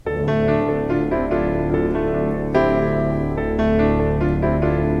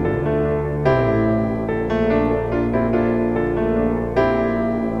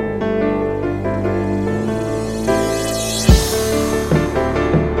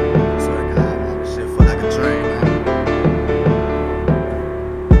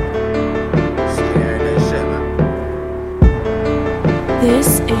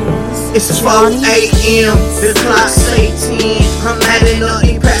It's 4 a.m. The clock say 10. I'm adding up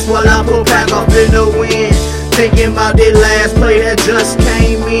these packs while I put back off in the wind. Thinking about that last play that just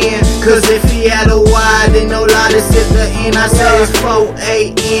came in. Cause if he had a wide, then no lie, this is the end. I say it's 4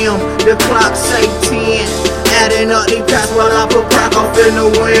 a.m. The clock say 10. Adding up these packs while I put back off in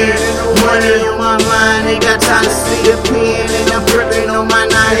the wind. Money on my mind, ain't got time to see the pen. And I'm gripping on my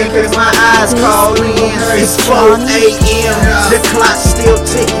 9 in case my eyes call in. It's 4 a.m. The clock's still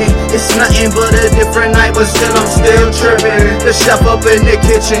ticking. It's nothing but a different night, but still I'm still tripping. The chef up in the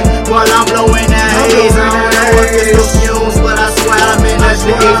kitchen while I'm blowing that haze. I don't know if it's the fumes, but I swear I'm in a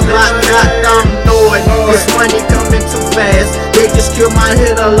daze. Block got dumb noise. This money coming too fast. They just killed my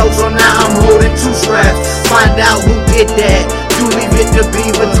hitter low, so now I'm holding 2 straps. Find out who did that. You leave it to be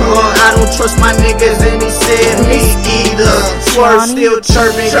between. I don't trust my niggas, and he said me either. Swerve still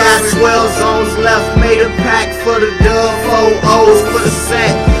chirping, got 12 zones left. Made a pack for the dub, 4 O's for the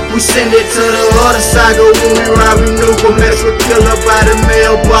sack. We send it to the other side, go when we ride, we nuke em. Extra killer by the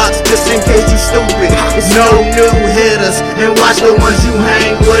mailbox, just in case you stupid. No new hitters, and watch the ones you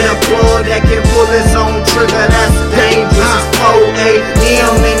hang with. A plug that can pull his own trigger, that's dangerous. 4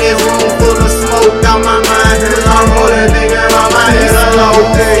 a.m. in this room full of smoke out my mind, cause I'm rolling nigga on my head alone.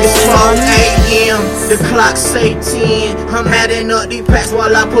 It's 4 a.m. The clock say 10. I'm adding up these packs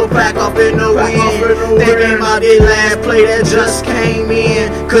while I put back off in the wind. Thinking about that last play that just came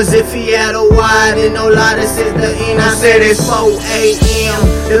in. Cause if he had a wide, then no lie, this is the end. I said it's 4 a.m.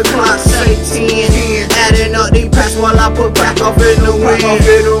 The clock say 10. Adding up these packs while I put back off in the wind.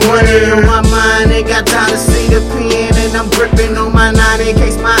 Money on my mind, ain't got time to see the pen. And I'm gripping on my 9 in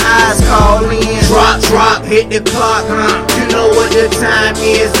case my eyes call in. Drop, hit the clock, you know what the time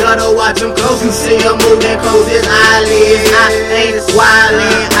is. Gotta watch him close, you see him moving, close his eyelids. I ain't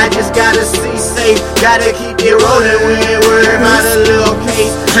wildin', I just gotta see safe. Gotta keep it rolling, we ain't worried about a little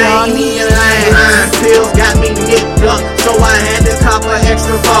case. I ain't even lying, pills got me nipped up, so I had to cop an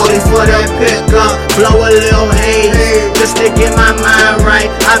extra 40 for that pickup. Blow a little haze, just to get my mind right.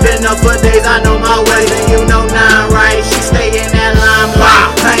 I've been up for days, I know my ways, and you know 9 right. She stay in that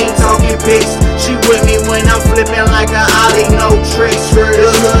limelight, I ain't talking pics. She with me when I'm flipping like a ollie, no tricks. The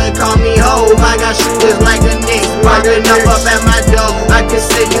hood call me ho, I got shooters like the Knicks. Walking up at my door, I can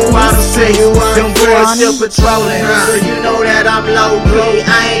see you out of space. Them boys still patrolling, so you know that I'm low key.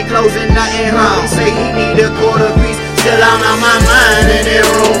 I ain't closing nothing, He say he need a quarter piece. Still I'm out my mind in that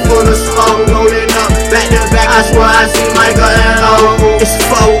room full of smoke, rolling up back to back. I swear I see Micah and Locc. It's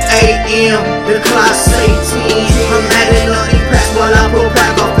 4 a.m. The clock say 10. I'm adding up these packs while I put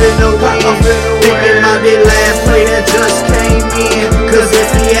back off in the wind. Thinking about that last play that just came in. Cause if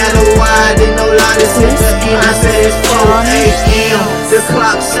he had a wide, then no lie, this is the end. I said it's 4 a.m. The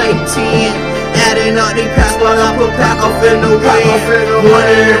clock say 10. Adding up these packs while I put back off in the wind.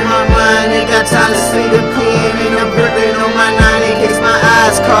 Money in my mind.